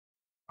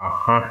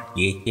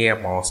Yeah,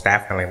 most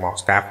definitely.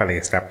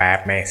 It's the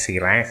Batman C.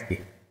 Lanski.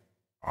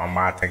 I'm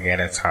about to get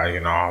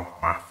into,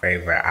 my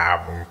favorite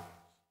album,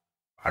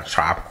 a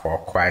Tropical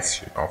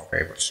Quest,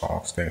 favorite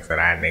songs, things of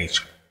that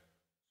nature.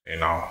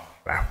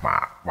 Left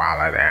my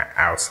wallet in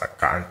El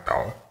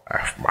Segundo,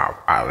 left my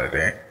wallet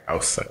in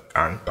El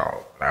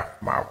Segundo,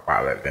 left my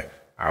wallet in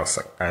El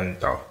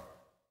Segundo.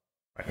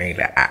 But need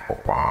an apple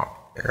bomb.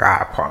 You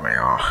gotta put me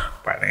on,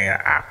 but need an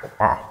apple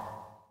bomb.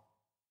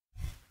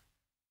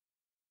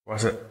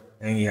 What's it?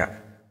 And yeah,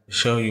 to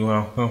show you where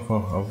I'm come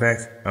from. I'm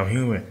vexed. I'm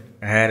human.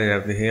 I had it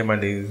up to here. My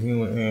days is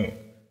human.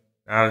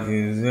 Knowledge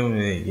is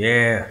human.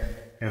 Yeah.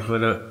 And for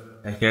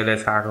I get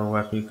that taco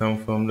where we come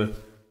from. The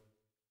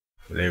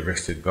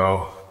lyrics to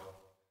go.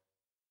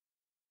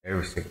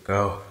 Lyrics to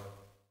go.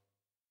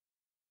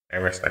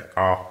 Lyrics to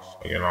go.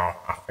 So,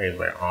 my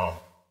favorite, 5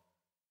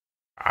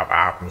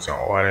 albums in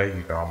order.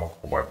 I'm gonna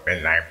go with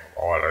Midnight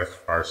Orders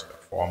first and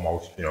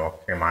foremost.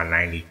 Came out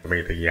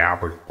 93, the year I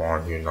was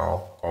born,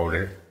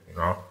 golden,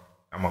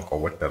 I'm gonna go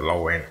with the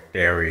low end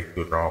theory,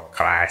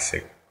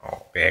 classic,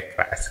 bad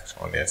classics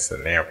on this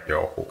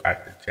scenario. Who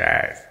got the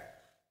jazz?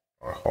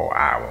 Or whole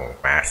album,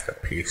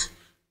 masterpiece.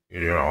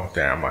 Then I'm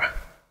gonna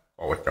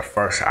go with the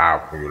first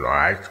album,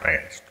 I explain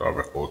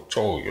historical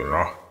too,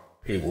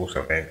 people's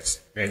events,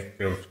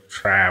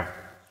 travel,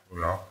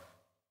 the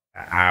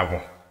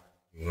album.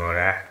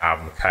 That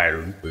album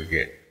title, you could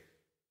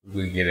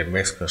get it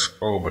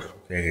misconstrued, but you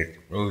can't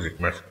get the music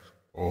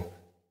misconstrued.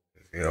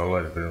 It's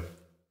been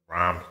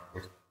rhymes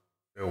with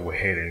filled with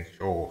hidden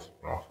jewels,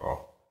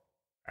 so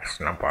that's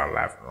number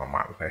 11 on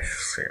my list.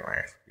 Say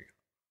Lanski.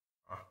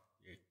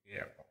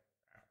 Yeah.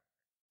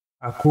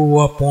 I grew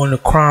up on the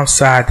crime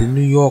side, the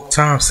New York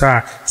Times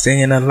side.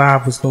 Staying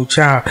alive was no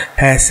child,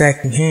 had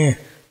second hand.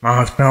 My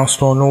house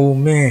bounced on old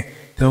man.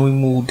 Then we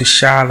moved to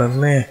Charlotte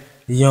Land,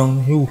 the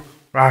young youth.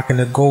 Rocking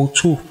the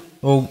go-to.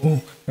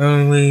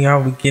 Anyway, I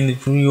was getting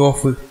to New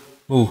York with,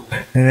 and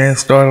then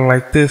started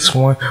like this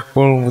one,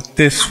 rolling with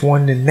this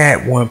one and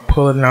that one,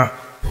 pulling out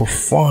for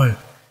fun.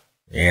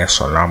 Yeah,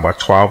 so number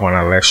 12 on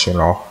the list, the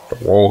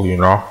Wall,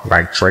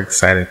 like Drake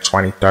said in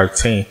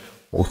 2013,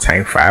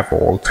 Wu-Tang Forever,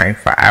 Wu-Tang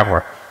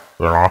Forever,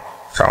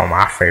 some of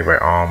my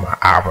favorite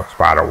albums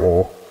by the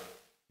Wall,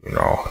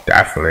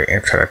 definitely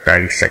Into the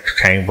 36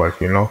 Chambers,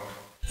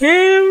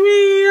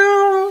 Carry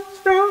on,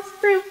 so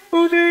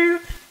simple, dear.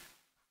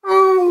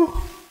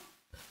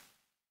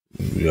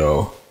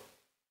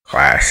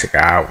 Classic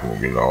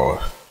album,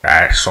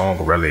 that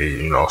song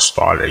really,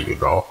 started,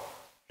 the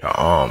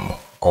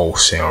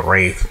Ghost and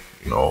Wraith,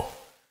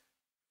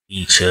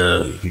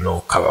 feature,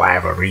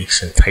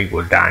 collaboration type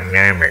of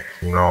dynamic,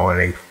 and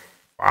they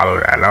follow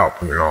that up,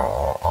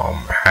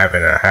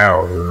 Heaven and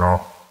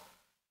Hell,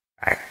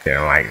 back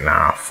then like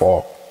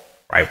 9-4,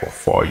 right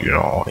before,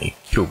 only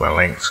Cuban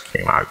Links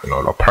came out,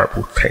 the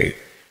purple tape,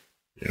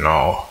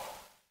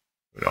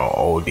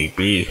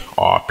 ODB,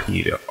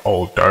 RP, the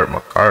old Dirt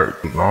McGirt,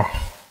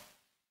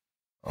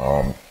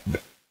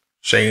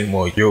 Shame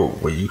on you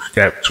when you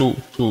step to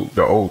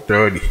the old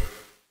dirty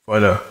for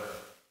the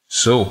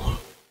Zoo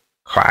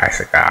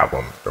classic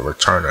album, The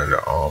Return of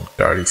the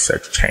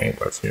 36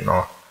 Chambers,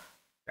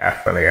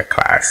 definitely a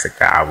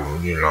classic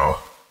album, the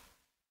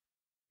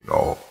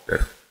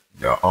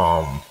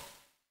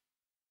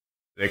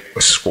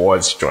Liquid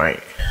Sports joint,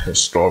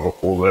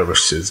 historical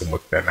lyricism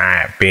with the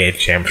 9 bad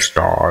gem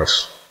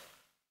stars.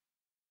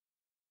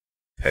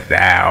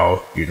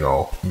 Now,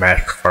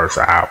 Mac's first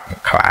album,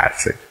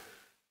 classic.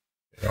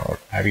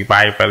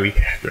 Everybody really,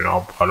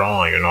 put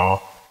on,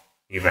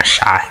 even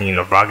Shaheem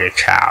the Rugged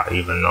Child,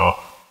 even though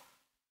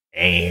they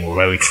ain't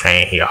really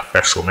saying he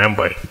official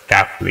member, he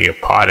definitely a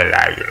part of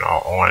that,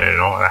 on and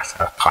on. That's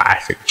a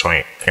classic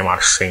joint. Came out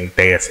the same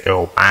day as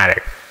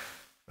Illmatic.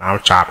 I'm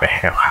dropping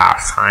hip hop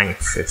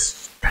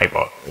sciences type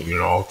of,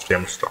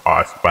 gem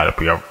stars. You better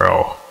be a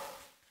real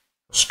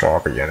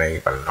story and they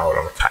even know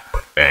them type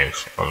of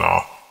things,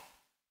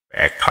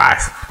 That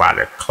classic by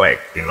the click,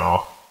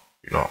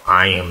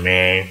 Iron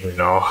Man,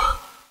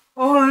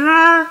 all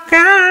I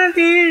got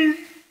is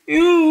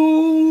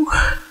you.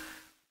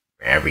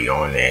 Mary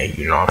on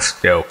there, I'm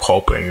still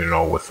coping,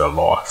 with the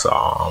loss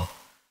of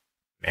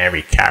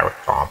Mary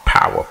character on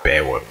Power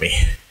Bear with me.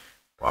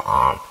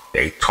 But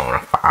Daytona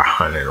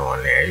 500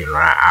 on there,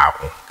 that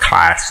album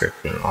classic,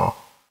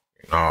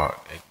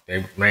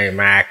 they made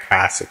mad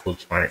classical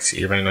joints,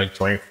 even the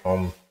joint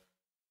from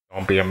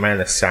Don't Be a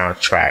Menace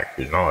soundtrack,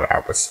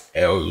 that was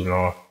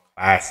ill,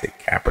 classic.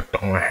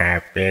 Capadonna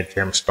had bad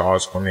gem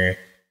stars on there.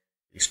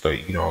 Used to,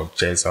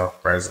 Jizza,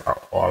 Reza,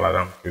 all of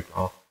them,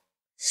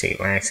 Say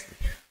Lanski.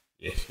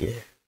 Yeah.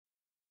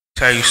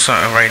 Tell you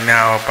something right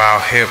now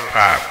about hip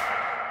hop,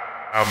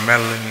 about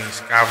Melanie,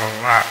 Scava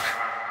Rock,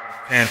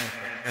 Pen,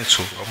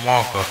 Pencil, a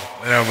marker,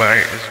 whatever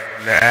it is,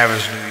 the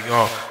average New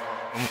York.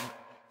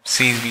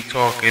 Sees me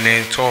talking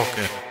and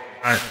talking.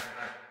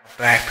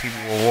 Black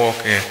people were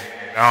walking.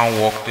 I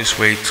don't walk this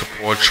way to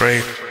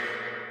portray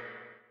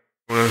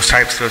those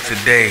types of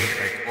today.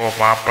 Like all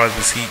my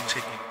brothers eat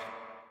chicken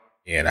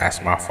Yeah,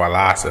 that's my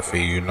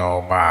philosophy,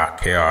 my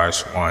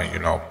KRS-One,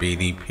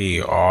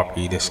 BDP,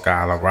 RP the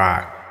Scholar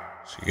Rock.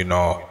 So,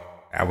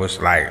 that was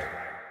like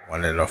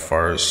one of the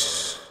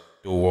first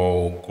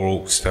duo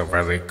groups to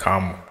really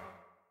come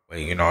with,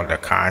 the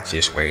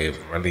conscious wave,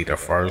 really the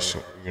first,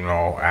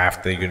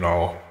 after,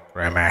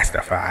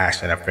 Grandmaster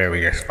Flash and the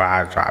Furious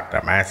Five dropped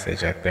the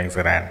message and things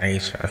of that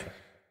nature.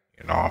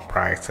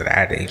 Prior to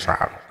that, they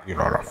dropped,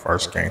 the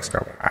first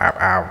Gangsta Rap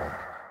album,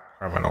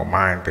 Criminal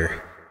Minded,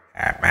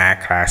 had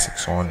mad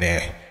classics on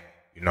there.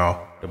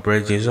 The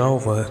bridge is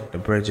over, the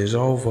bridge is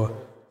over.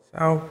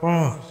 South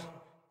Bronx,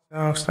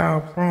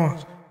 South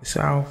Bronx, the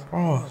South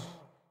Bronx.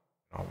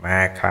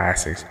 Mad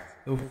classics.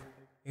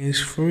 It's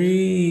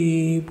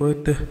free,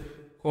 but the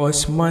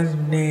cost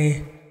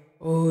money.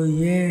 Oh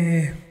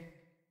yeah.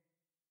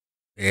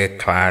 Yeah,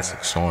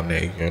 classics on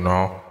there,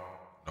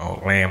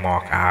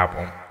 landmark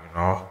album,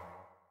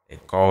 They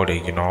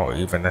golded,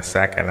 even the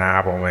second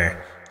album and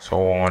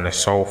so on and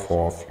so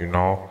forth,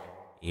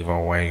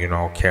 Even when,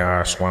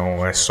 KRS-One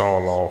went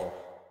solo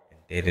and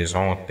did his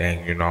own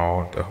thing,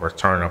 the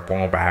Return of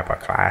Boom Bap, a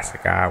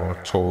classic album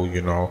too,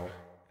 and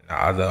the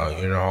other,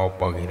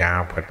 Boogie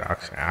Down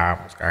production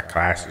albums got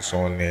classics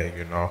on there,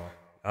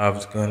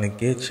 Love's gonna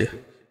get you,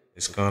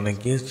 it's gonna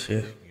get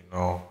you,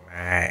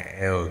 man,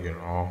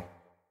 ill,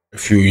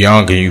 If you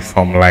young and you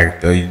from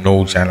like the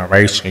new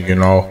generation,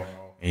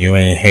 and you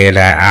ain't hear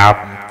that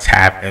album,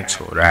 tap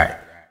into that.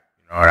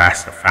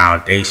 That's the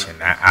foundation.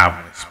 That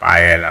album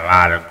inspired a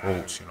lot of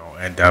groups.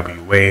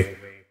 NWA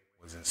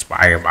was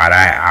inspired by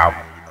that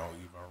album.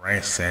 Even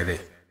Ranch said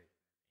it.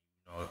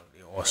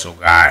 They also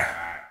got,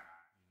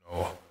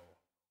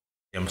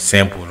 them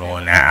sampled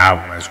on that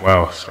album as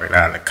well, straight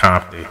out of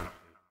Compton.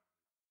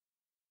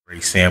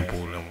 They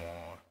sampled them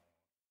on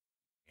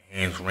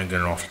Hands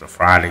Ringing Off the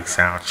Friday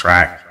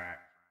soundtrack.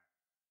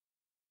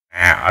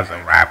 And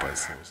other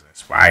rappers who was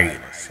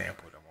inspired and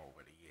sampled them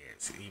over the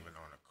years, even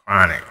on the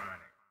Chronic.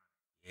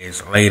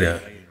 Years later,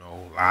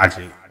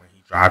 Logic, when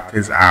he dropped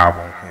his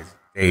album, his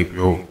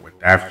debut with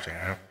Def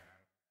Jam,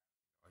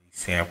 he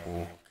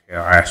sampled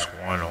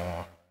KRS-One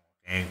on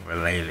Gang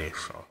Related.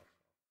 So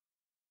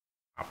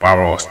my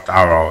borough is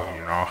thorough,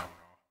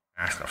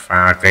 That's the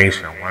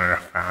foundation, one of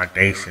the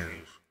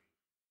foundations,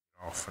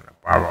 from the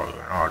borough,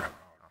 I'm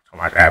talking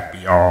about that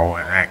BRO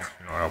and X,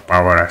 the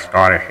borough that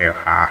started hip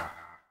hop.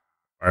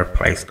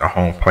 Birthplace, the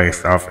home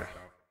place of it.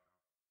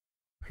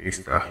 Piece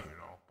to,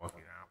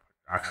 Boogie Down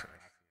production.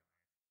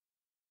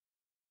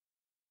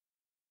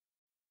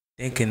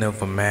 Thinking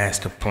of a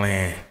master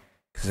plan,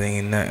 'cause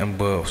ain't nothing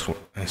but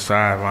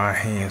inside my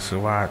hands,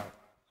 so my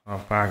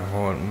pocket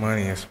for the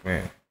money I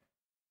spent.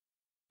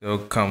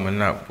 Still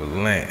coming up with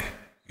Lent.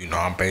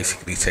 I'm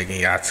basically taking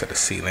y'all to the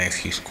C.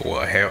 Lanski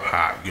School of Hip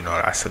Hop.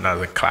 That's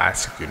another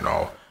classic,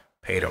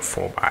 Paid in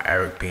Full by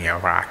Eric B.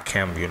 and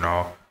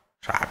Rakim,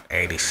 Dropped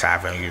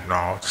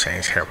 87,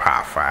 changed hip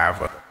hop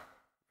forever.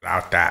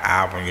 Without that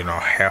album,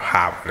 hip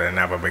hop would have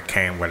never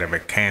became what it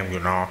became,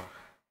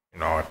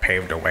 It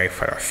paved the way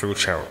for the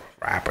future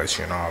rappers,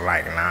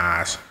 like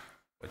Nas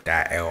with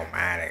that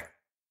Illmatic,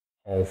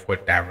 Hov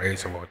with that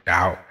Reasonable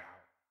Doubt,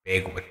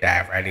 Big with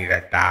that Ready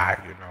to Die,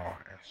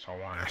 and so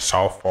on and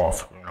so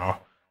forth,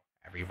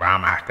 Every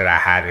rhyme after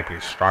that had to be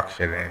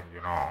structured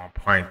and, on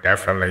point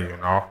differently,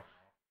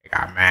 They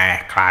got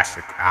mad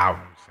classic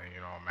albums and,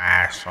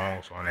 mad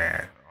songs on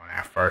that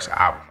first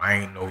album. I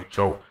ain't no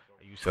joke.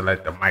 I used to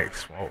let the mic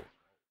smoke.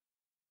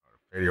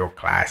 The video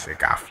classic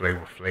got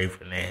Flavor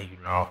in there, You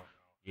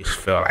just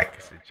feel like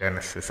it's the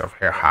genesis of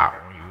hip hop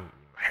when you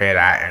hear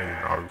that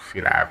and, you see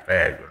that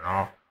vid,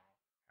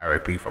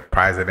 Eric B for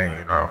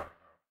president,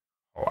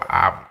 whole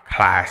album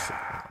classic,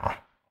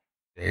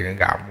 They done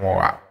got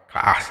more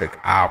classic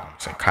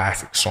albums and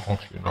classic songs,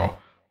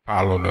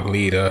 Follow the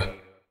Leader,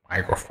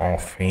 Microphone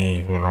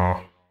Fiend, The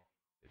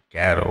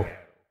Ghetto.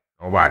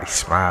 Nobody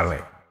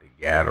smiling, the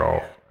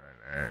ghetto,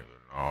 and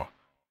then,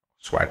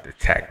 Sweat the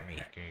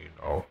Technique,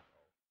 or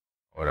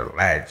the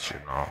Ledge,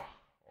 off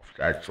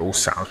that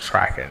Juice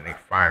soundtrack and their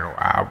final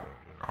album,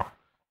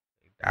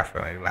 They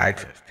definitely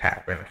legends.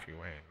 Tap in if you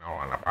ain't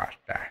knowing about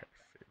that.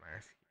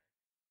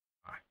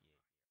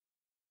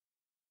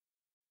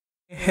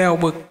 Hell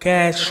with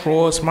cash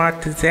straws, my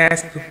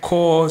disaster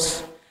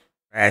cause.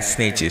 Bad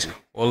snitches,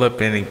 all up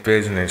in the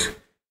business.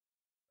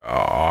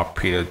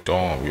 Peter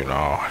Dome,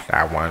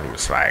 that one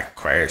was like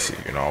crazy,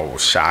 it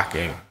was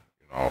shocking,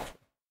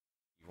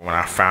 when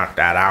I found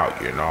that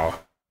out,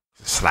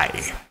 it's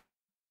like,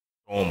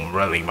 Dome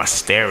really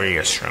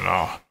mysterious,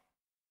 to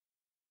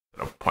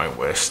the point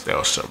where it's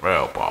still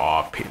surreal,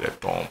 but Peter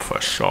Dome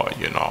for sure,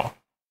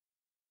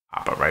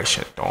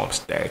 Operation Dome's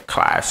Dead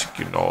classic,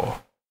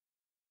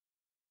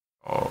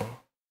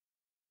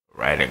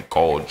 Red and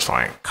Gold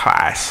joint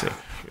classic,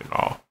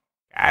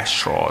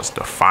 Astro's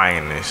the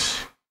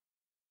finest.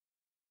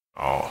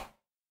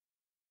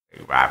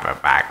 They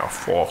rapping back and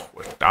forth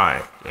with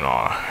Dime,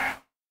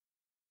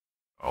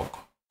 go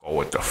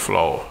with the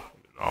flow,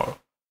 I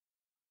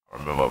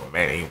remember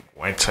many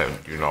winter,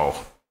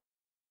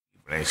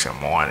 even Combination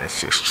mornings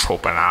just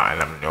trooping out in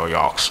them New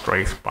York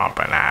streets,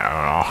 bumping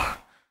that,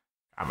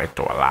 Got me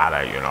through a lot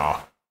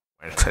of,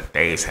 winter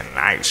days and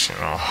nights,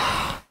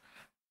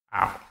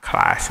 Album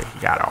classic. He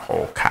got a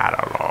whole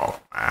catalog,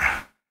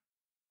 man.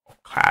 Whole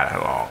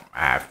catalog,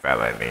 Mad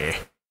Felony.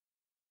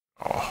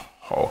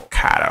 Whole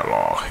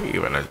catalog.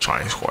 Even the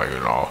joints where,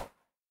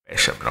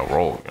 Bishop in the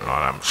Road,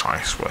 them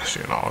joints was,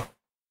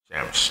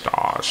 Gem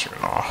Stars,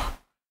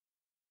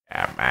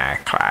 Yeah, man,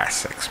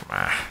 classics,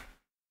 man.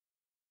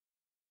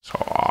 So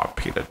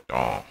Peter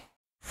Dawn.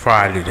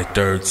 Friday the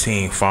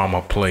 13th, I'ma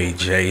play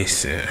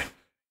Jason.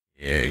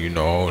 Yeah,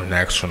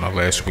 next on the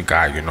list we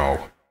got,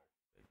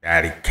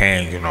 Daddy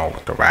Kane,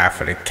 with the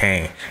Wrath of the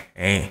King.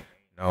 Ain't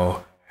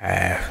no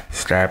half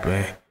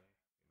stepping.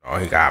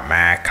 He got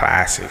mad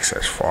classics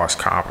as far as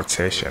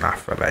competition. I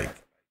feel like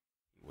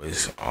he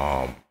was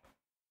I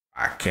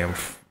can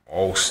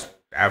most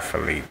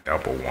definitely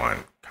double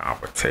one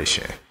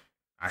competition.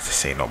 Not to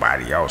say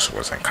nobody else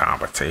was in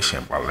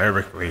competition, but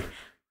lyrically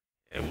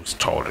it was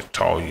toe to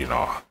toe, He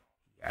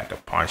had the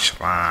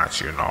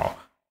punchlines,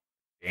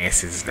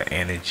 dances, the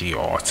energy,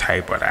 all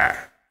type of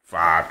that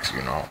vibes,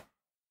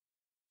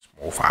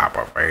 Smooth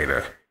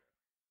operator.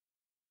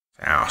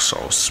 Sounds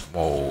so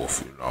smooth,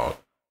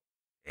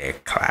 They're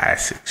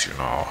classics,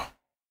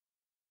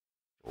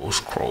 Those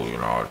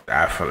Crow,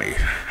 definitely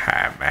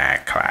had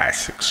mad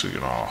classics, He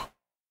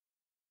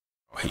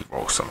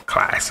wrote some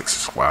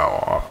classics as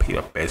well.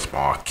 Peter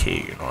Bismarck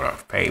Kid,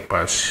 the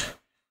Papers.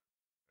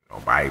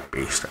 Nobody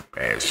beats the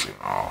best, The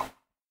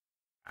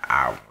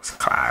album was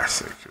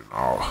classic,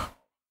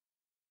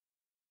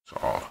 So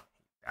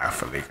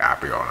definitely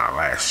gotta be on the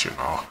list, A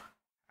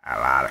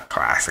lot of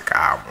classic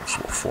albums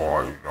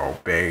before,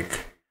 Big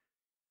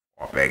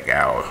or Big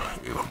L,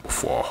 even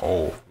before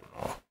Hove,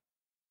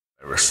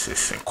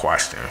 lyricist in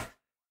question,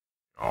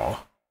 was,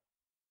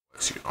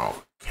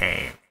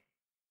 Kane.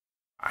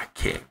 I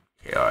can't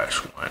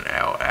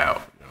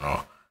KRS1LL,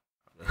 I'm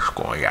just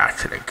going out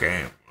to the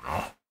game,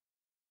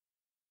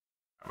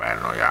 I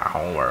better know y'all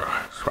homework,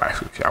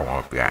 especially if y'all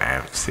want to be an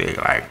MC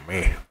like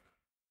me.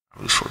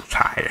 I'm just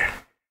retired.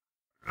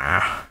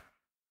 Now,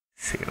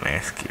 see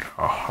Lanski,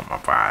 I'm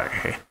about it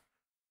here.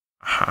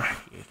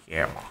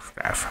 Yeah, most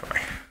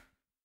definitely.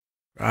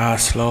 Ride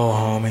slow,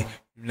 homie.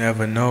 You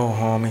never know,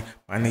 homie.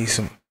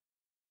 You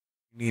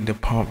need to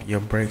pump your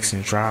brakes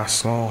and drive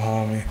slow,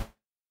 homie.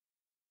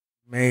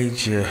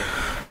 Major.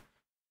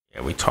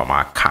 Yeah, we talking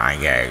about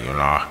Kanye,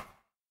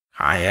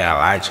 Kanye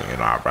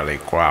legend, I really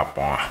grew up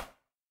on,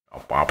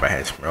 bumping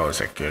his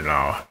music,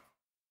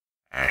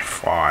 As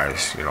far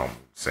as,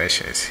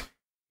 musicians,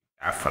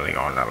 definitely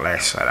on the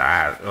list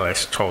that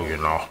let's tell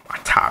my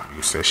top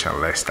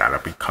musician list that'll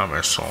be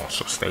coming soon,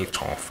 so stay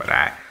tuned for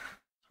that.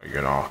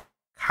 So,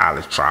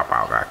 College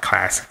Dropout got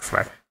classics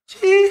like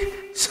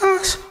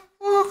Jesus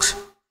walks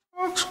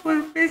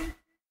with me.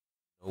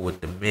 With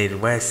the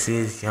Midwest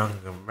is young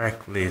and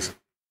reckless.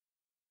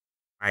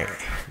 Right,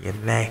 your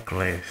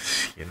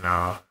necklace,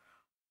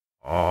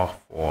 all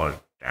fall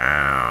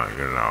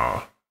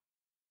down,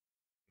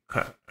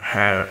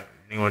 Had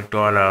new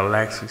daughter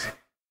Alexis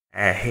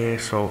had hair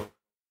so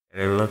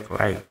it looked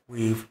like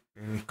weave,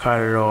 and you cut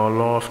it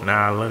all off.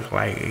 Now it look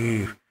like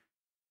Eve.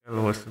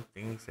 There was some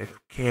things that you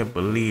can't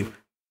believe.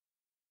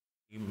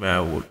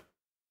 Email with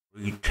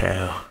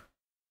retail.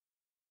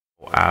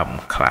 Album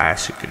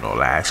classic,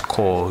 Last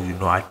Call.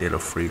 I did a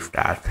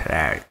freestyle to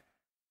that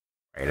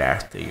right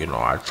after,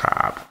 I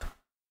dropped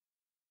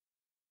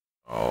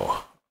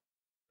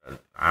the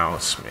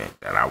announcement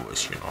that I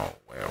was,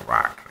 with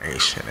Rock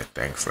Nation and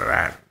things like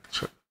that.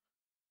 So,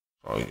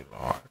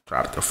 I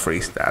dropped the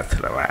freestyle to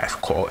the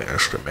Last Call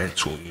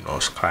instrumental,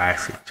 it's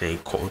classic. J.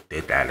 Cole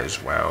did that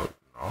as well,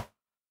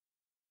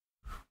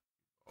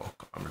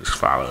 I'm just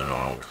following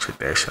on with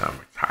tradition. I'm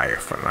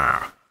retired for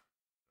now,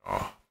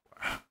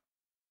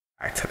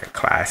 Back to the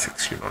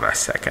classics, that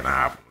second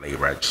album, Late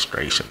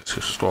Registration, it's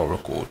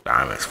historical,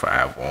 Diamonds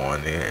Forever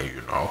on there,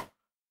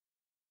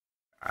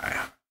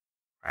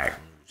 Rap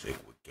music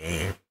with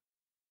Game.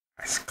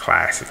 That's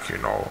classic,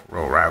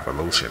 real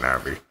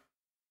revolutionary.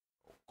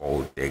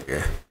 Gold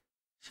Digger.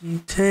 She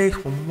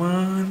takes my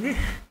money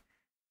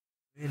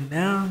and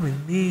now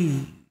in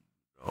need.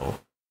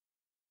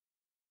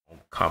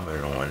 I'm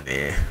coming on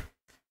there.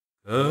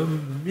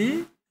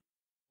 Coming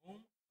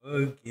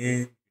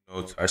again.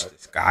 Touch the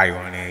Sky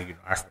on there.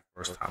 That's the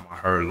first time I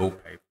heard Lupe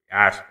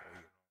Fiasco.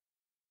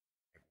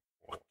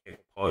 Before Kick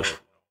Push.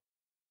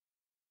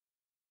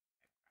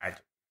 I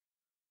just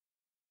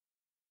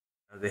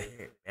another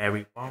hit.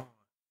 Barry Bonds.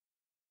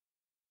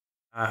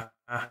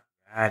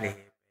 Got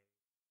it.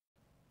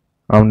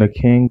 I'm the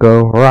king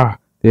of rock.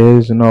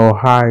 There's no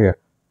higher.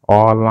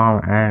 All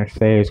I'm and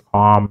say is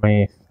call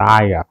me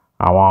sire.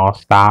 I won't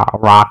stop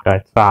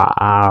rocking till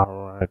I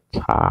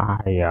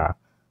retire.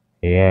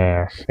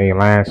 Yeah, see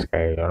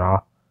landscape,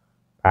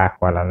 Back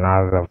with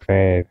another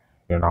vid.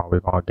 We're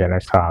gonna get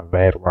into a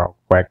vid real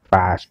quick,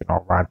 fast,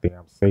 Run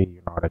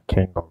DMC, the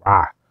king of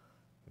rock,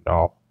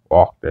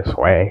 walk this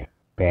way,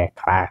 bad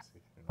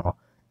classes,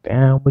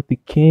 Down with the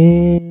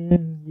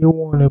king. You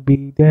wanna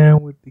be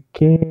down with the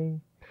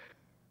king.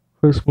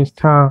 Christmas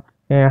time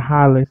and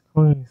Hollis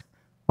Queens.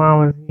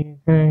 Mama's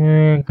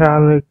in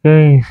college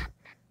games.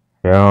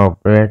 Yo,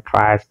 big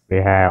class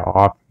they had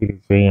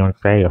RPZ and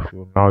J. If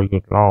you know,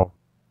 you know.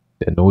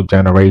 The new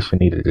generation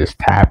need to just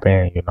tap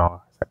in, you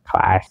know. It's a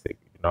classic,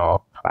 you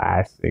know,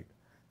 classic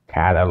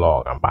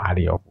catalog and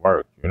body of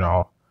work, you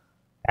know,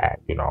 that,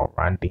 you know,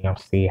 Run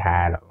DMC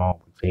had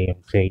along with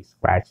JMJ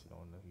scratching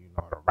on the, you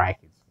know, the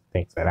records and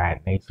things of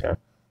that nature,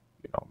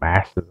 you know,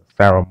 Masters of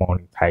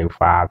Ceremony type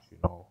vibes, you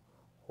know,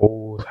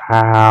 Who's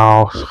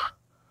House,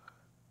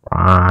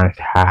 Ron's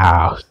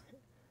House,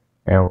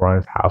 and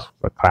Run's House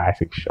was a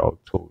classic show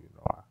too, you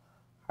know.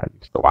 I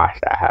used to watch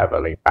that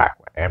heavily back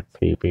when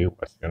MTV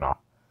was, you know,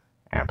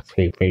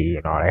 MTV,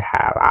 you know, they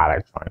had a lot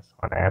of joints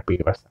on there.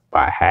 Beavis and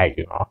Butthead,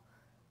 you know,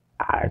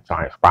 a lot of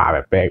joints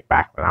probably big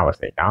back when I was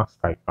a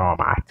youngster, you know,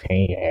 my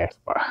teen years.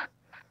 But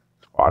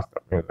as far as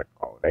the music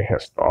goes, they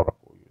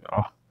historical, you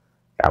know.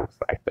 That was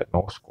like the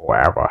new school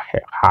era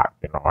hip hop,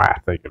 you know,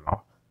 after, you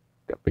know,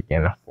 the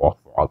beginning Four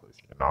Fathers,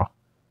 you know.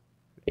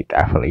 They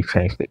definitely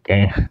changed the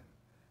game.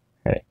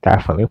 And they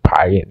definitely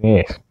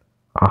pioneers.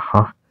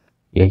 Uh-huh.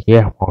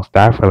 Yeah, most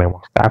definitely,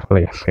 most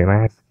definitely. See,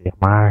 Lanski,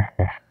 my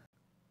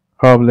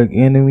Public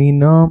Enemy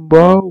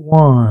number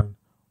one.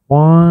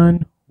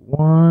 One.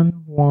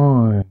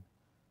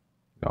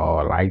 No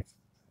lights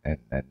in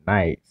the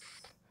nights.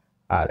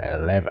 The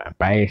 11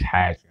 bass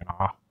hats, you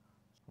know.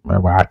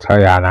 Remember I tell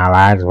y'all in that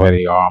last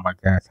video, I'm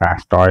against that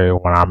story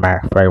when I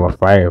met Flavor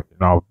Flav, you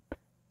know.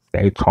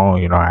 Stay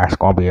tuned, you know, that's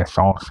gonna be a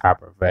song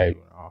separate,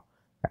 you know.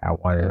 I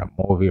wanted a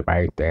movie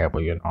right there,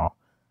 but you know,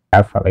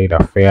 definitely the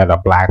Fear of the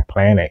Black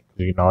Planet,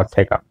 you know,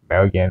 take a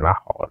million to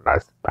hold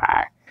us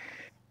back,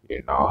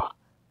 you know.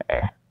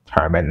 And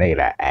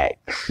Terminator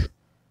X,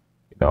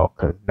 you know,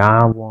 'cause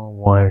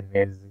 911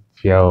 is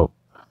a joke.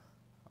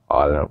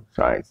 All them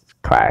joints is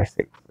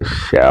classic for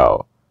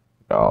sure.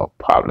 You know,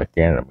 Public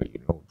Enemy,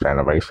 new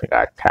generation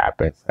got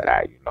tap into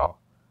that, you know.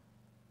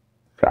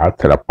 Shout out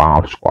to the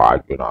Bomb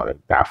Squad, you know, they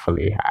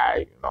definitely had,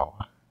 you know,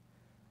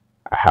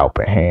 a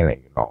helping hand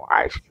in, you know,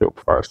 Ice Cube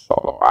first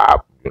solo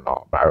album, you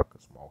know,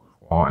 America's Most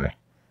Wanted,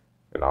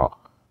 you know,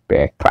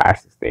 big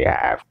classics they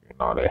have, you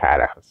know, they had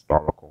a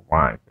historical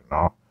run, you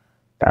know,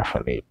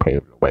 definitely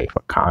paved the way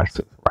for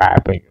conscious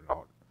rapping, you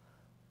know,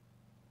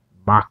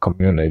 my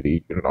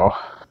community, you know,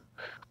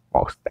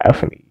 most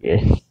definitely,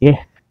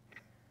 yeah.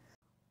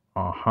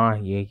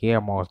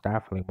 Most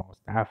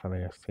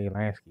definitely. It's T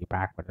Lanski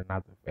back with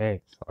another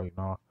vid. So, you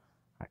know,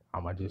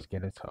 I'm gonna just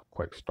get into a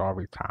quick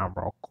story time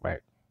real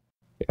quick.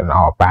 You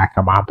know, back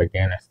in my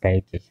beginning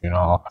stages, you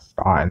know,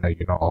 starting to,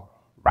 you know,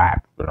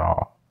 rap, you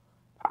know,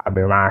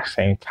 probably around the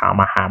same time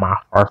I had my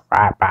first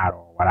rap battle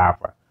or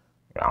whatever.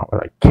 You know, I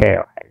was a kid,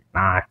 like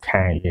 9,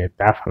 10 years,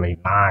 definitely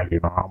 9, you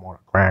know, I'm on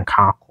the Grand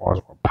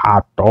Concourse with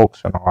Pop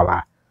Dokes and all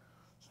that.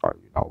 So,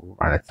 you know, we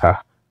run into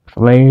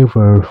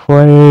Flavor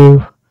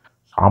Flav.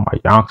 So I'm a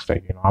youngster,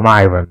 you know, I'm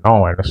not even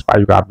knowing. That's why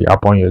you gotta be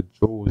up on your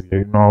jewels,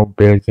 you know,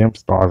 big gym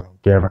stars and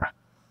giving.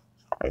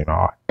 So, you know,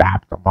 I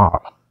dapped them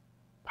up.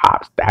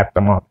 Pops dapped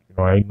them up. You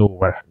know, they knew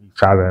what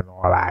each other and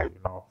all that, you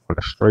know, for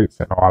the streets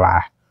and all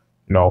that.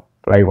 You know,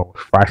 Flavor was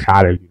fresh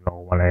out of, you know,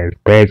 one of his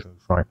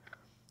bedrooms. So he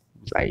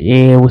was like,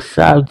 yeah, what's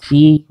up,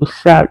 G?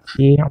 What's up,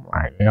 G? I'm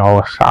like, yo,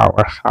 what's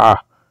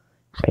up?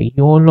 Say, you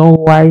don't know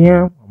who I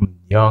am? I'm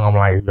young. I'm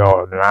like,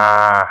 yo,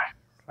 nah.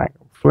 Like,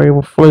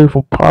 Flavor Flav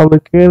from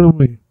Public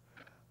Enemy.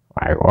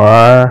 Like,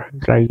 what?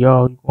 He's like,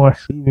 yo, you gonna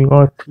see me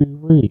on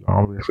TV?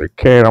 I'm just a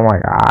kid. I'm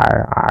like,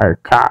 I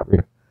copy.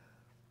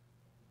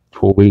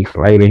 2 weeks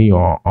later, he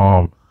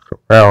on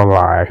Surreal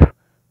Life.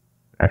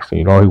 Next thing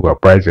you know, he with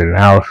Bridget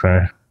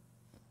Nelson.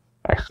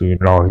 Next thing you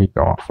know, he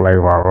on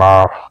Flavor of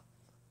Love.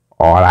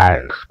 All that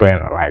in the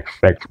span of like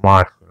 6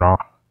 months, you know.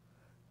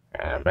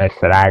 And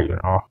amidst of that, you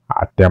know,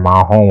 I did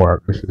my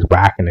homework. This is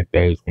back in the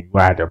days when you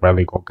had to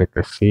really go get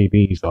the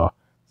CDs or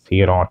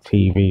see it on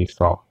TV.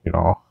 So, you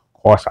know,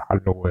 of course I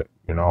knew it,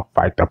 you know,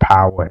 Fight the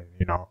Power and,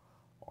 you know,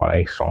 all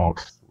they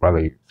songs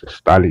really just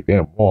studied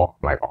them more.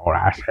 Like, oh,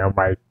 that's him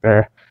right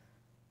there.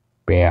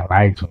 Bad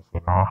Legends,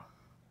 you know.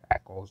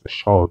 That goes to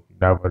show you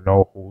never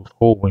know who's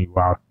who when you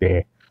out there.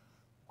 You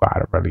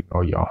gotta really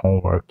know your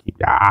homework, keep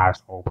your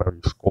eyes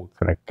open, school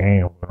to the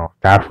game, you know,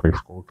 definitely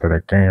school to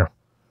the game.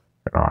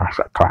 You know, that's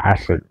a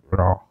classic, you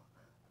know,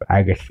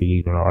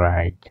 legacy, you know, that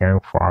I came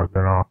from,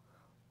 you know.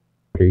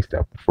 Piece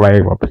of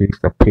Flavor, piece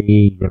of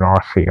P, you know,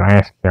 see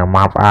Lanski and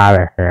my out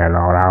of here, you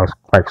know, that was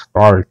quick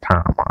story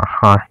time,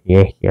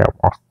 yeah,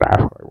 most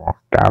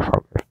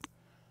definitely.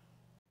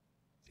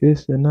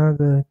 Just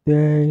another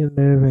day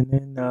living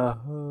in the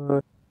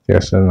hood.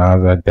 Just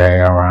another day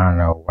around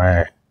the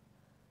way.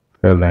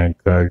 Feeling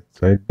good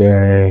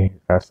today.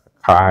 That's a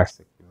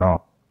classic, you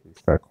know.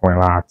 It's the Queen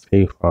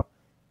Latifah,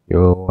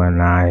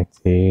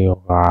 UNITY.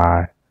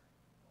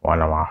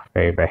 One of my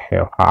favorite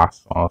hip hop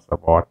songs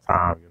of all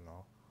time, you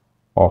know.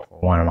 Off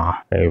of one of my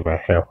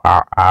favorite hip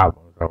hop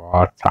albums of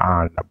all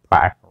time, The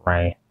Black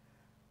Rain.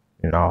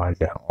 You know, and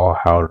then All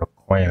Hell the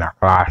Queen, a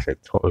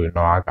classic too, you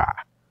know. I got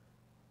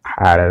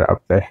had it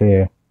up to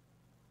here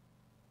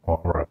on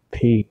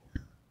repeat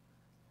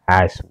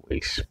as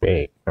we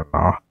speak, you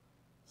know.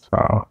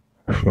 So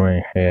if you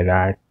ain't hear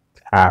that,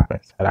 tap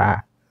into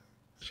that.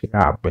 She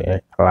got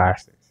big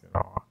classics, you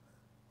know.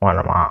 One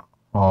of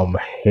my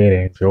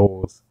hidden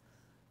jewels,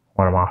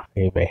 one of my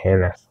favorite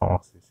hidden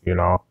songs is, you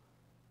know,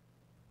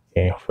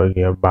 Can't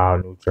Forget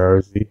About New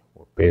Jersey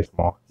with Biz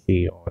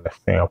Marquee on the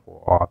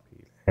sample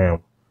RP to him.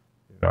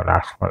 You know,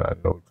 that's from the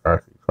New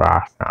Jersey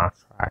Drive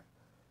soundtrack.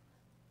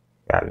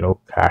 Got no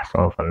cash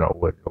on for know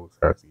what New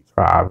Jersey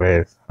Drive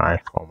is. I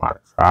ain't talking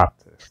about the drive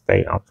to the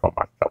state, I'm talking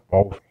about the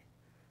movie.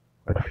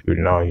 But if you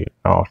know,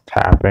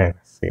 tap in.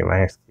 See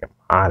Lanski, I'm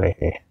out of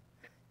here.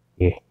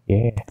 Yeah,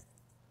 yeah.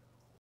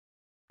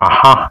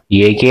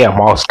 Yeah,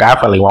 most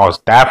definitely,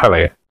 most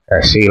definitely.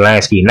 The See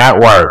Lanski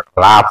Network,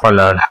 live from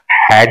the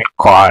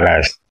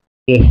headquarters.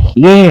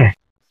 Yeah.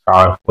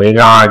 So we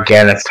gonna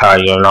get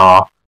into, you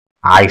know,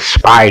 Ice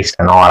Spice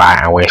and all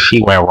that, and where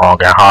she went wrong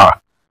in her,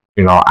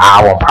 you know,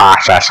 album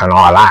process and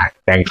all that,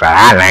 things of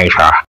that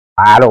nature.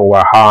 Battle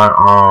with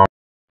her,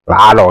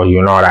 Lotto,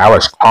 you know, that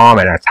was calm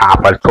in the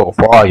top of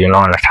 2-4, you know,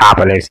 on the top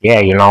of this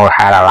year, you know,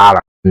 had a lot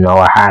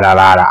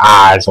of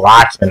eyes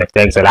watching and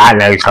things of that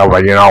nature,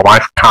 but, you know,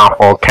 once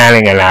Compo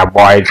Kenny and that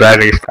boy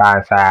Dreddy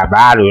started that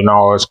battle, you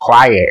know, it was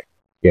quiet,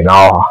 you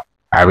know,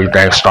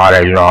 everything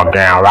started, you know,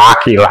 getting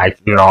rocky, like,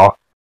 you know,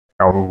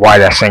 the boy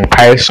that sing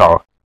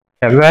Peso.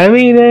 Let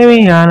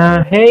me on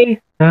a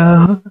hey,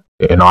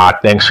 you know, I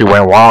think she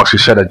went wrong. She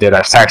should have did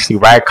a Sexy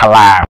Red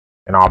collab,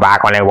 you know,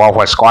 back when they both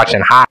were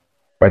scorching hot.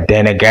 But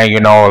then again,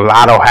 you know,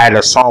 Lotto had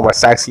a song with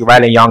Sexy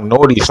Red and Young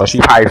Nudie, so she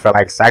probably felt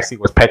like Sexy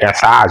was picking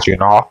sides, you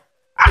know.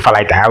 I feel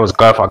like that was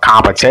good for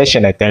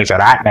competition and things of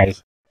that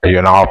nature.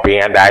 You know,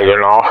 being that, you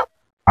know,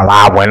 a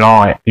lot went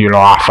on, you know,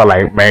 I feel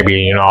like maybe,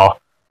 you know,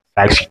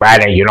 Sexy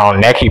Red and, you know,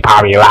 Nicki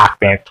probably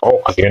locked in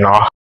too, you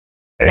know.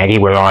 Nicki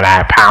was on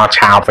that Pound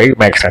Town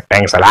remix and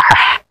things of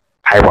that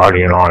type of,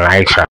 you know,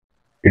 nature.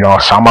 You know,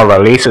 summer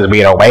releases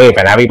be the wave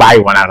and everybody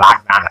want to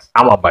lock down the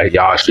summer, but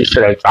y'all, she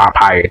should have dropped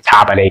probably the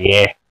top of the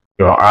year,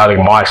 you know, early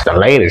March the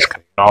latest,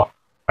 cause, you know,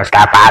 once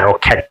that battle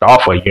kicked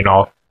off with, you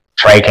know,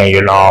 Drake and,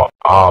 you know,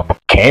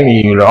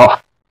 Kenny, you know,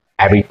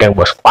 everything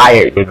was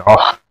quiet, you know.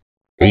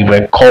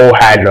 Even Cole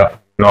had the,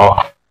 you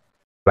know,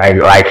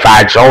 like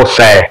Fat Joe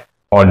said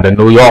on the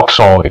New York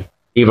song,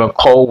 even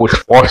Cole was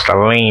forced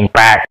to lean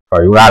back.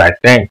 So you gotta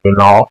think, you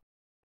know,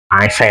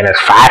 I ain't saying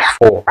it's fast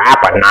food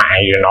rap or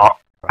nothing, you know.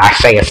 I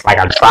say it's like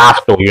a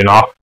drive-through, you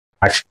know.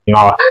 You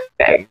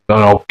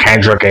know,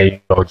 Kendrick and,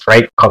 you know,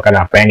 Drake cooking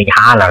up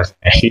Benihana's,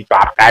 and she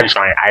dropped that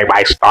joint.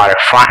 Everybody started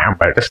fronting,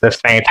 but it's the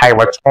same type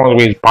of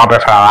tunes we was bumping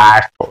for the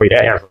last 2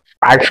 years.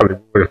 Actually,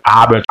 we was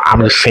popping.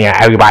 I'm just seeing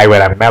everybody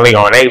with a million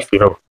on their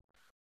field.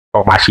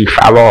 So my she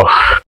fell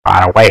off.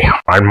 By the way,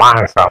 run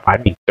mine's up. I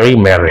need 3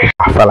 million.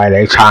 I feel like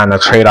they trying to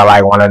treat her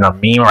like one of the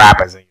meme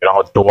rappers and, you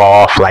know, do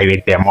off like they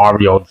did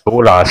Mario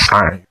Zula or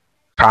something.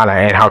 Trying to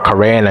end her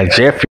career in a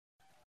jiffy.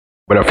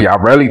 But if y'all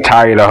really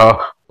tired of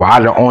her, why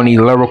the only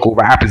lyrical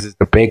rappers is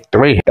the big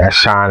 3 that's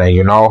shining,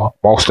 you know?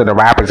 Most of the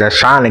rappers that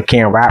shining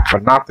can't rap for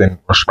nothing,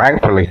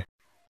 respectfully.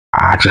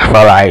 I just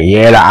feel like,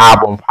 yeah, the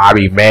album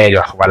probably made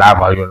or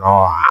whatever, you know.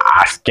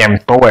 I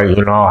skimmed through it,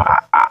 you know.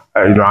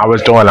 I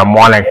was doing a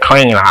morning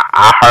clean.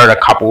 I heard a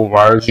couple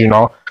words, you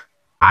know.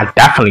 I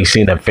definitely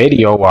seen the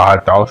video of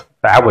her, though.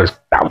 That was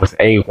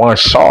A1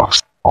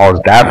 sauce.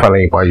 Most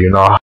definitely, but, you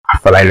know, I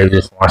feel like they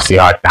just want to see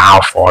her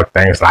downfall,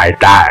 things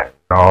like that.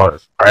 You know,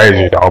 it's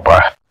crazy, though,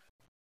 but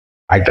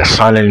like the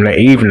sun in the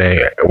evening,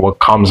 what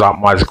comes up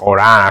must go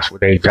down. That's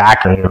what they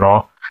jacking, you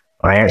know.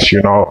 Lance,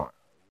 you know,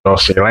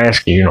 see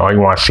Lanski, you know, you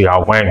want to see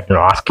her win. You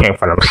know, I came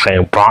from the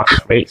same Bronx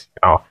space,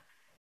 you know.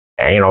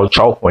 And, you know,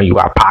 joke when you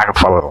got a pocket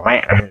full of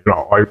land, you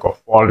know, or you go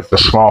fall into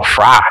small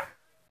fry.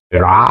 You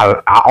know,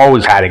 I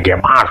always had to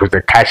get mine with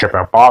the ketchup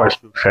and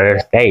barbecue to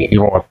this day,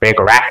 even with big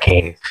rat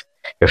cans,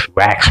 if you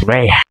ask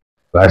me.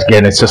 Let's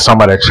get into some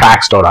of the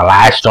tracks, though. The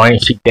last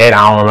joint she did,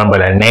 I don't remember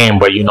the name,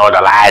 but, you know,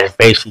 the last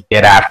bass she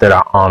did after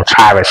the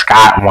Travis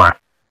Scott one.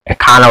 It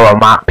kind of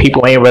remind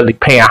people ain't really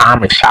paying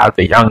homage. Shout out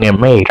to Young and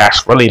May.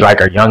 That's really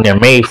like a Young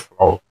and May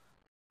flow.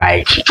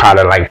 Like, she tried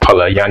to, like, pull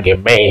a Young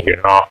and May, you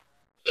know.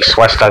 She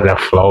switched other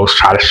flows,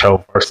 try to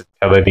show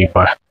versatility,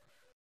 but,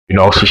 you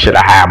know, she should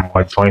have had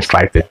more joints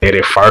like they did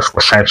it first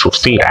with Central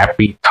C. That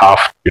beat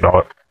tough, you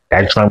know.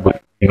 That joint,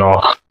 you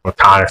know, from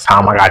time to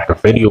time I got the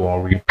video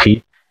on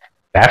repeat.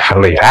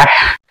 Definitely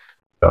that.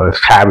 You know, this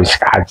Travis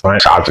Scott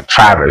joint. Shout out to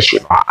Travis, you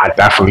know. I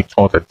definitely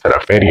tuned into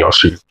the video.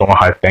 She was doing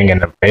her thing in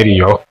the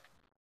video.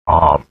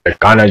 The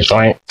Gunna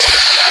joint,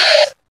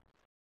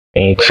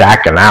 ain't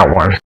jacking that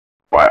one.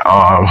 But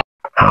I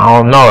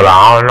don't know.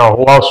 I don't know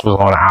who else was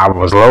on the album.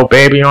 Was Lil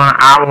Baby on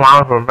the album?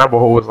 I don't remember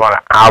who was on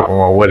the album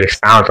or what it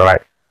sounded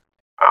like.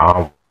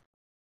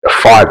 The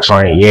Fart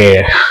joint,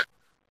 yeah.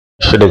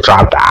 Should have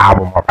dropped the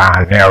album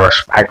around there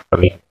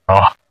respectfully, you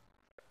know.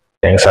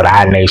 Things of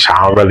that nature.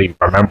 I don't really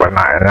remember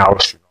nothing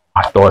else. You know,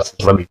 my thoughts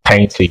is really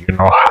tainted, you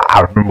know.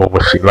 I remember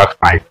what she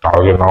looked like,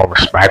 though, you know,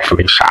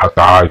 respectfully. Shout out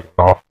to her, you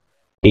know.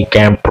 He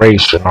can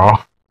embrace, you know.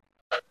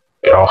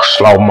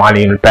 Slow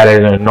money is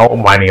better than no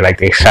money, like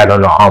they said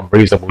on the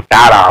Unreasonable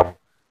Doubt album.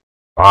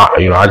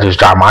 I just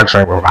dropped my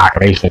dream with Rock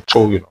Nation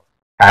too,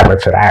 happen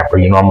to that, but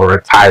I'm a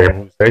retired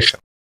musician.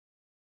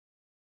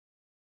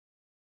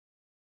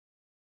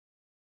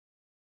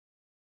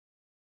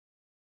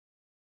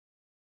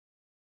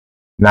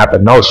 Never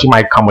know, she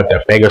might come with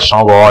the biggest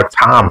song of all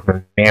time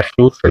in the near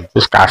future.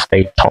 Just gotta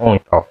stay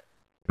tuned, though.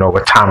 You know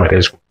what time it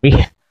is with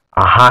me.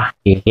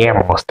 Yeah,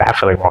 most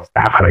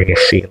definitely.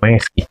 See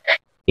Lanski.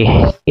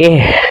 Yeah.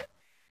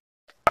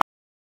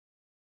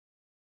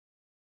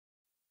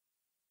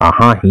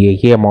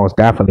 Yeah, most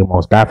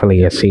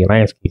definitely. See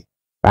Lanski.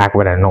 Back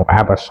with a new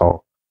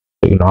episode.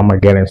 So, I'm gonna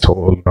get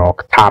into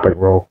topic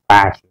real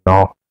fast.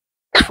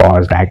 As far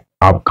as that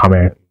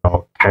upcoming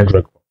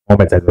Kendrick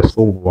performance at the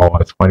Super Bowl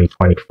in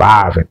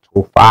 2025 and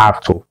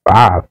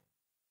 2525.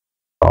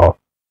 So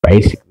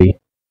basically,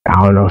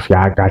 I don't know if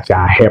y'all got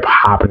y'all hip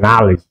hop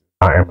knowledge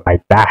or something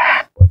like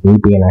that. But me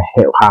being a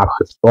hip hop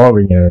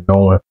historian and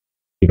knowing,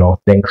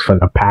 things from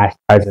the past,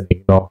 present,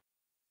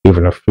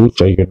 even the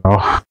future,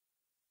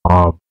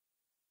 um,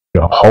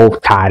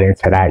 Hove tied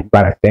into that. You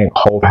gotta think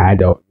Hove had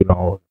the,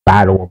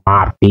 battle with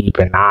Mobb Deep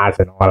and Nas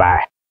and all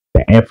that.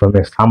 The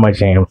infamous Summer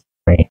Jam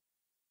screen.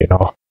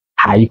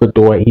 How you could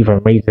do it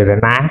even major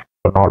than that?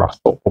 The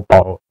Super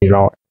Bowl, and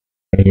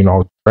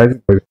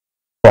Drizzy was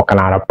talking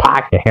out of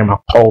pocket, him and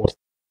Post.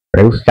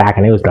 But it was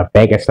stacking, it was the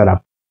biggest of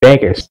the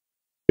biggest,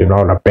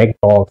 the big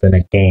dogs in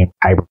the game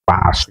type of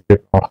vibe.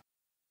 So,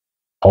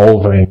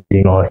 over and,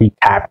 he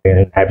tapped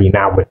in every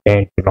now and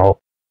then, him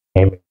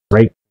and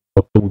Drake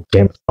threw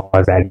gym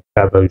stars at each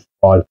other,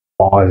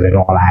 bars and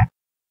all that.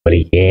 But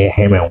yeah,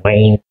 him and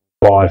Wayne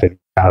bars at each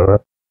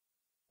other.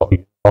 So,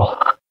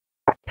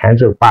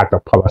 Kendrick about to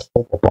pull a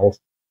Super Bowl,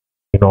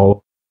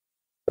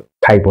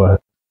 type of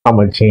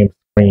Summer Jam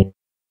screen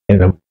in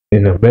the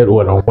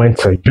middle of the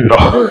winter,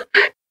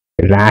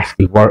 It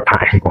actually worked.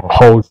 I ain't gonna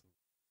hold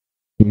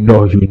you. A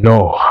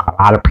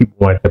lot of people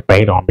want to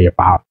debate on me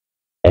about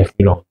if,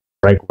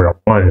 Drake would have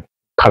won.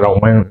 Could have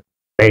won,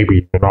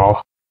 maybe,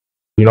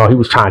 he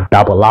was trying to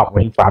double up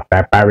when he dropped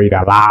that Buried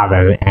Alive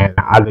and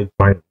the other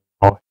joint,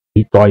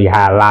 he thought he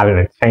had a lot in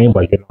the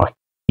chamber,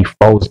 he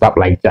froze up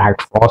like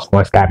Jack Frost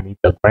once that Meet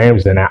the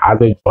Grams and that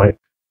other joint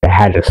that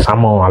had the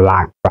summer on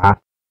lock, bro.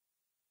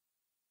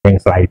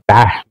 Things like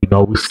that,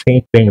 we've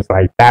seen things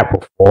like that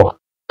before.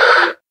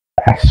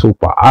 That's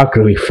super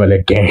ugly for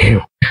the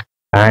game.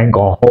 I ain't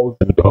gonna hold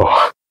you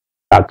though.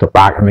 Dr.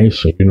 Rock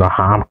Nation, you know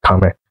how I'm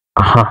coming.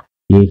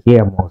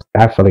 Yeah, most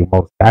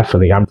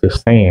definitely. I'm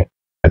just saying.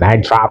 And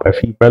that drop,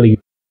 if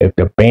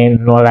the band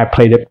and all that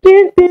played it,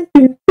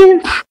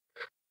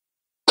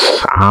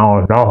 I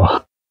don't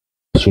know.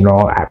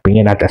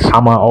 Being at the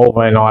summer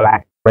over and all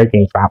that,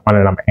 breaking drop one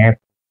of them anthems,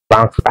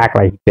 bounce back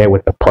like he did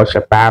with the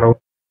Pusha battle.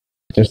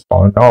 I just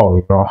don't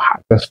know,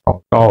 I just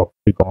don't know.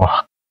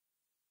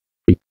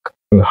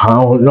 I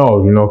don't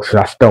know, because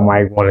I still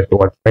might want to do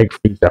a Drake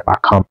feature if I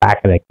come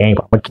back in the game.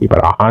 I'm going to keep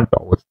it 100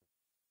 with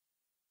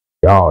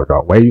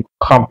the way you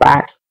come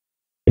back,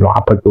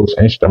 I produce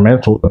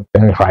instrumentals and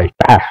things like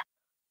that.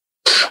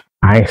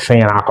 I ain't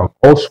saying I can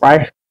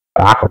ghostwrite,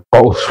 but I can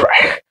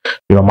ghostwrite.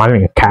 My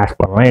name is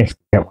Casper Lanski.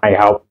 It might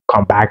help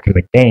come back in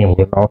the game,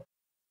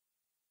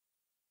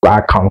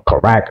 I come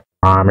correct.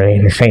 I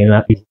mean, this ain't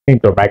nothing. You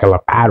think the regular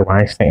battle.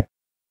 I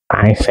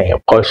ain't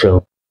saying push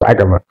a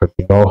regular,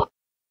 because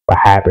what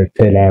happened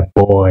to that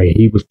boy.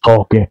 He was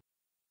talking.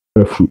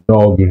 If you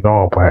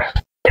know,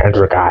 but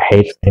Kendrick got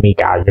hits and he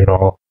got,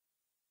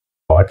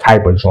 all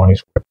type of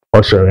joints.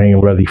 Pusher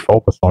ain't really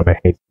focused on the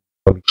hits,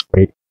 really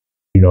straight,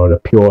 the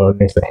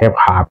pureness of hip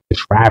hop,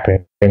 just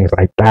rapping, things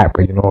like that.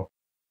 But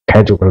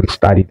Kendrick really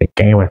studied the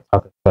game and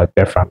took it to a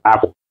different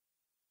level.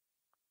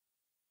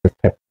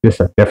 This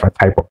a different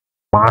type of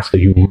monster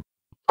you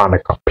trying to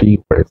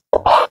compete with.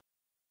 So, I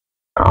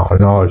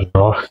don't know,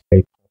 stay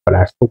tuned for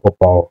that Super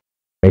Bowl.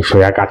 Make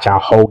sure y'all got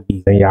y'all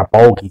hoagies and y'all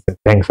bogeys and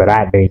things of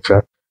that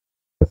nature.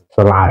 There's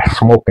a lot of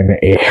smoke in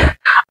the air.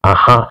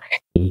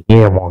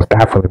 Yeah, most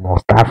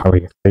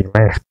definitely. Stay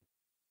Lanski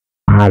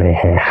out of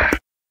here.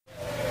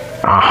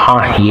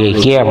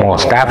 Yeah,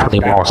 most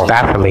definitely.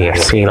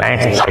 See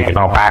Lanski.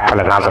 So, back with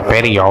another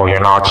video,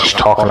 just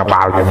talking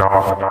about,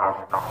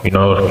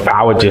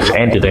 I would just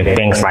end it and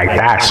things like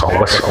that. So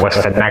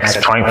what's the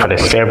next joint for the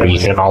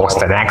series? What's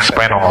the next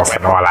spinoff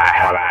and all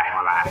that?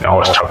 Is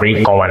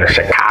Tariq going to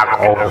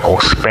Chicago to go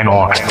spin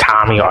off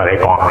Tommy, or they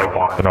going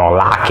to,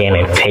 lock in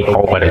and take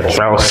over the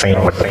drill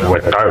scene with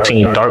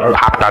 13 Dirt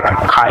popped out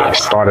the cut and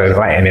started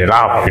lighting it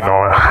up,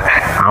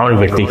 I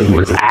don't even think he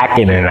was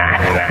acting in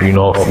that,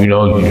 no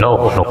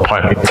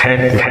pun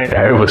intended.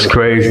 It was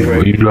crazy,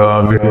 but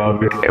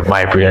it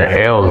might be an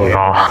ill,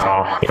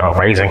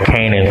 Raising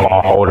Canaan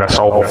gonna hold us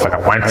over for the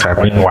winter.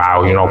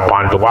 Meanwhile,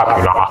 bundle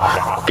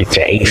up, get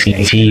your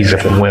ACGs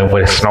if you win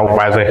with snow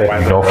weather, if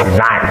you're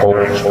not,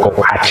 go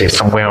watch it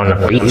somewhere on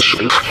the beach.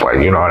 But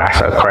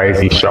that's a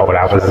crazy show.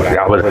 That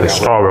was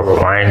historical.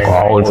 I ain't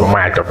gonna hold you,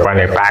 I have to run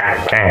it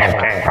back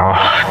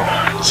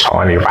again. So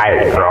only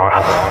right,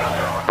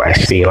 But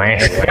see,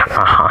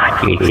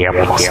 Lanski, yeah,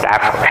 most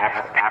definitely.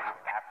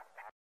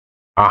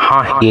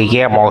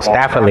 Yeah, most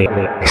definitely.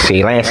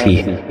 See,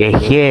 Lanski,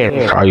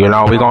 yeah. So, you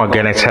know, we're gonna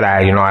get into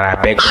that, you know,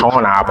 that Big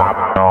Sean album.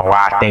 You know,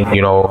 why I think,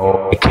 you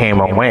know, it came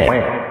and went.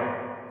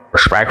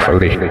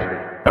 Respectfully,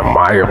 in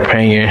my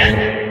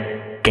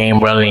opinion,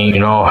 Game really, you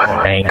know,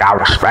 ain't got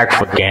respect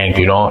for Gang,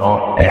 you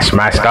know. It's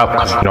messed up,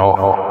 cause, you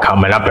know,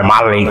 coming up in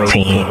my late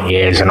teen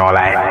years and all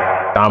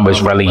that, Thumb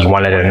was really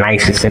one of the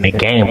nicest in the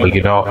game. But,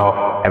 you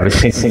know, ever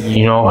since,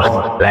 you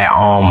know, that,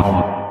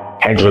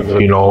 Kendrick,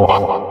 you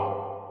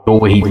know, do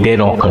what he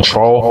did on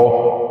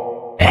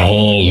Control, and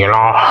he, you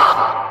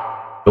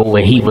know, do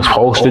what he was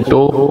supposed to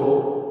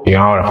do. You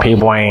know, the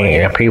people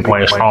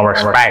ain't showing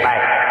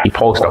respect. He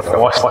supposed to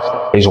force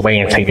his way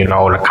into, you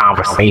know, the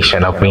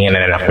conversation of being in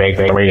a big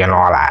three and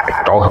all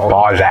that. Those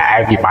bars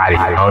at everybody,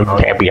 you know,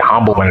 you can't be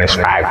humble in this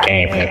rap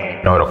game.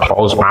 You know, the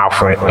closed mouth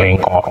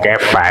ain't gonna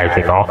get fired,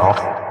 you know.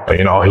 But,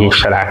 you know, he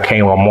should have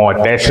came with more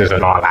dishes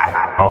and all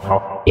that, you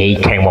know. He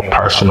came with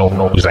personal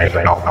music,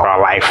 you know,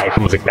 real life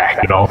music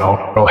that, you know,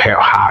 no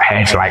hot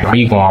heads like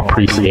me gonna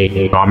appreciate.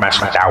 You know, I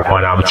mess with that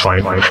one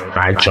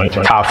I joint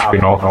tough, you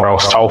know, real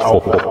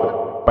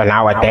soulful. But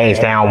nowadays,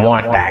 they don't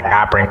want that.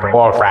 I bring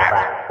more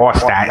rap, more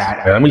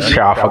stats. Let me see,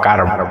 I forgot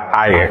to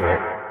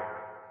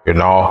retire. You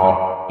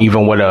know,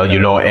 even with a, you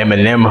know,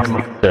 Eminem,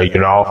 you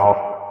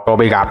know,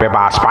 Kobe got bit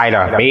by a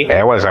spider. Me,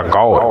 it was a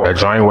goat. The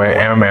joint with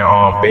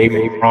Eminem and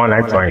Baby on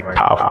that joint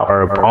tough,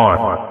 herb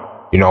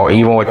on. You know,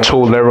 even with 2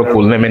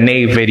 lyrical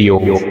Lemonade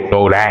videos, you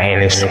know, that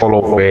and it's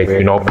solo big.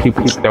 You know,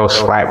 people still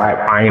slap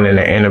Ryan in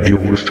the interview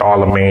with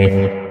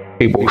Charlamagne.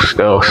 People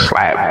still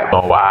slap, you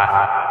know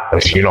why?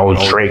 You know,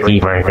 Drake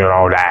even, you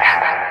know,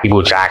 that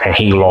people jacking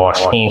he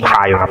lost. He ain't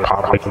crying in the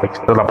public. He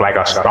stood up like a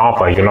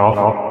stomper, you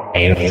know.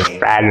 And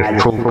that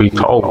is truth be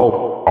told.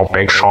 Oh,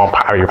 Big Sean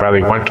probably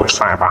really went through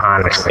something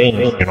behind the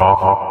scenes, you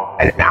know.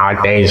 And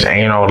nowadays,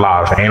 ain't no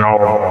love, ain't no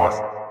remorse.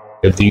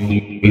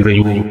 Either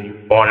you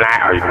on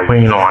that or you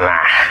ain't on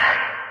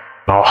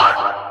that. You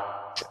know.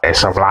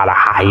 It's a lot of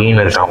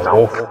hyenas and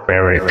wolf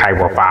spirit type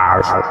of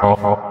vibes, you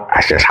know.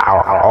 That's just how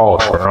it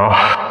goes, you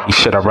know. He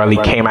should have really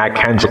came at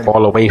Kendrick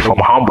all the way from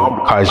Humble,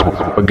 because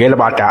forget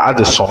about that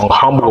other song,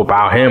 Humble,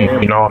 about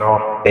him, you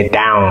know. They're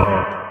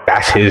down.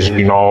 That's his,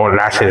 you know,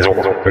 that's his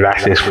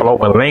flow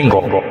and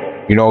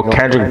lingo. You know,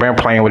 Kendrick been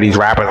playing with these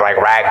rappers like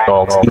rag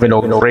dogs. Even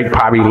though Drake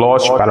probably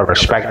lost, you gotta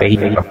respect that he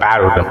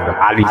battled them. A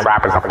lot of these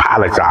rappers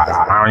apologize.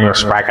 I don't even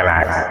respect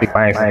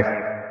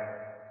that.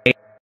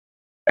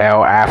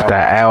 L after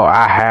L,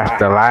 I have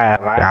to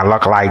laugh. I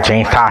look like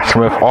James Todd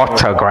Smith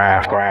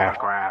autograph.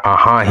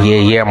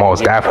 Yeah,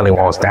 most definitely.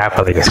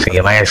 See,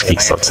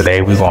 Lanski. So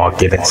today we're gonna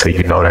get into,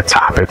 you know, the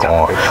topic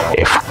on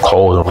if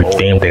Cole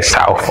redeemed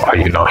himself, or,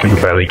 you know, he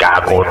really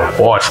gotta go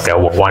to war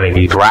still with one of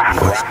these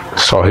rappers.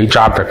 So he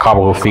dropped a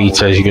couple of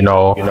features, you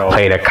know,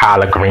 played the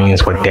collard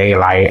greens with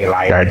Daylight.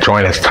 That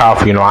joint is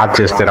tough, you know. I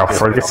just did a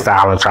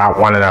freestyle and dropped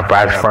one of the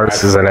best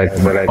verses of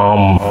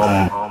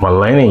the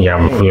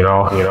millennium, you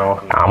know.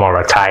 I'm a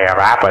retired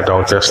rapper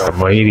though, just a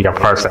media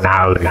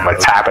personality, but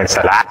tap into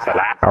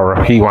that. I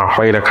repeat, when I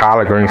play the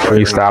collard greens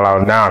freestyle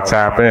out now,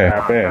 tap in.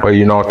 But,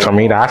 you know, to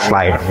me, that's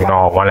like, you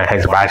know, one of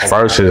his best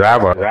verses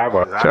ever.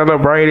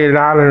 Celebrated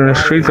out in the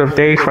streets of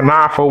days for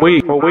 9 for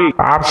week.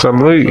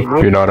 Absolutely.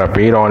 You know, the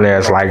beat on there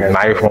is like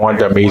Knife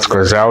Wonder meets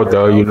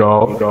Griselda, you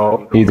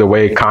know. Either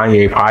way,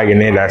 Kanye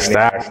pioneered that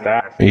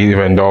style.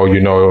 Even though, you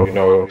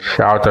know,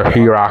 shout out to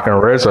P-Rock and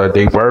RZA,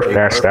 they birthed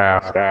that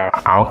style.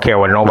 I don't care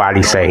what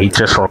nobody say, he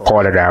just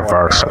recorded that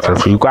verse. So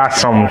if you got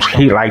some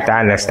heat like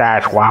that in the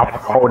stats, well,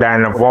 hold that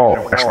in the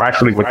vault,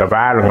 especially with the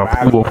battle of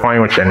people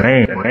playing with your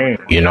name.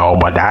 You know,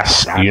 but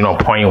that's, you know,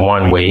 point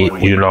one where,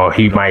 you know,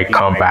 he might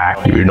come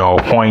back. You know,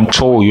 point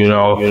two, you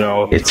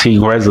know, the T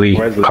Grizzly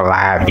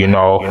collab, you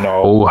know,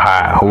 who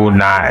hot, who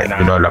not,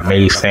 you know, the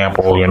May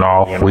sample, you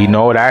know. We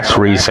know that's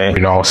recent,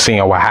 you know,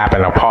 seeing what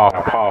happened to Paul.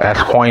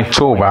 That's point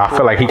two, but I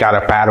feel like he got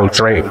to battle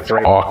Drake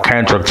or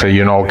Kendrick to,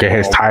 you know, get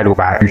his title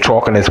back. You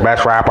talking his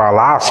best rapper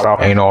alive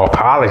stuff, ain't no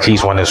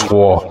apologies when it's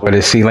war. But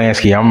it's C.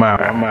 Lanski, I'm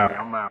out.